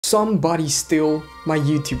somebody steal my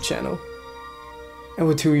YouTube channel. I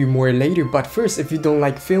will tell you more later, but first, if you don't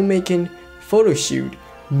like filmmaking, photo shoot,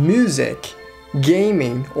 music,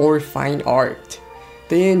 gaming, or fine art,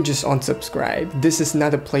 then just unsubscribe. This is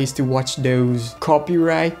not a place to watch those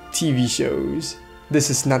copyright TV shows. This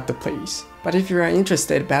is not the place. But if you are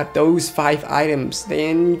interested about those 5 items,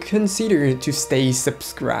 then consider to stay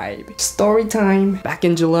subscribed. Story time. Back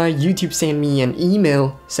in July, YouTube sent me an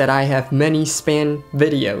email, said I have many spam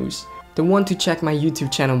videos. They want to check my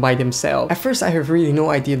YouTube channel by themselves. At first, I have really no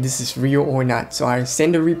idea if this is real or not, so I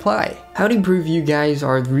send a reply. How to prove you guys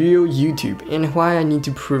are real YouTube and why I need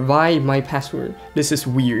to provide my password. This is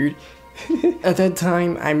weird. At that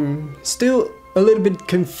time, I'm still a little bit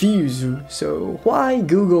confused. So why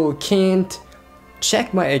Google can't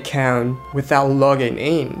check my account without logging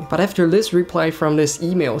in? But after this reply from this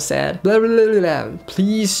email said, blah blah blah blah,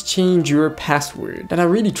 please change your password. And I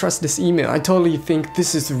really trust this email. I totally think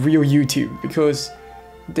this is real YouTube because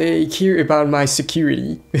they care about my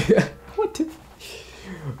security. What the?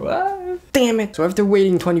 What? Damn it. So after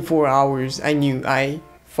waiting 24 hours, I knew I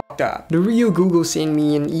fucked up. The real Google sent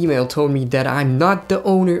me an email, told me that I'm not the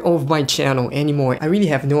owner of my channel anymore. I really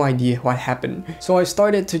have no idea what happened. So I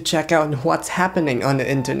started to check out what's happening on the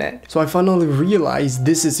internet. So I finally realized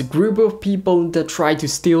this is a group of people that try to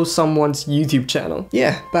steal someone's YouTube channel.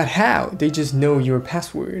 Yeah, but how? They just know your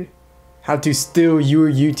password. How to steal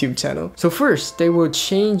your YouTube channel. So first, they will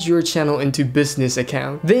change your channel into business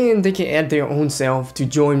account. Then they can add their own self to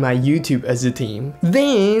join my YouTube as a team.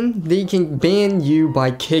 Then they can ban you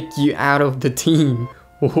by kick you out of the team.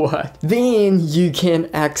 What? Then you can't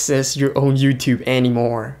access your own YouTube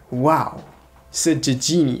anymore. Wow, such a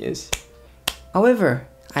genius. However,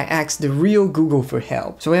 I asked the real Google for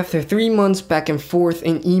help. So after 3 months back and forth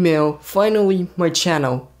in email, finally my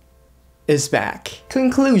channel is back.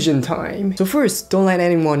 Conclusion time. So first, don't let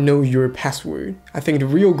anyone know your password. I think the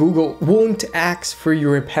real Google won't ask for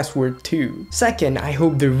your password too. Second, I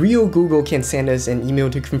hope the real Google can send us an email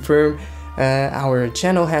to confirm our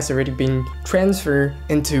channel has already been transferred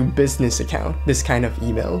into business account. This kind of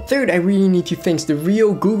email. Third, I really need to thank the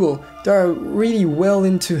real Google. They are really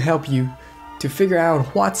willing to help you to figure out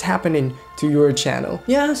what's happening to your channel.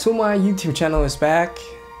 Yeah, so my YouTube channel is back,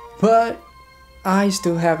 but I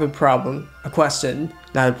still have a problem, a question,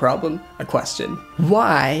 not a problem, a question.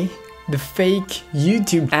 Why the fake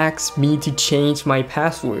YouTube asked me to change my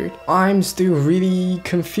password? I'm still really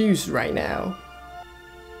confused right now.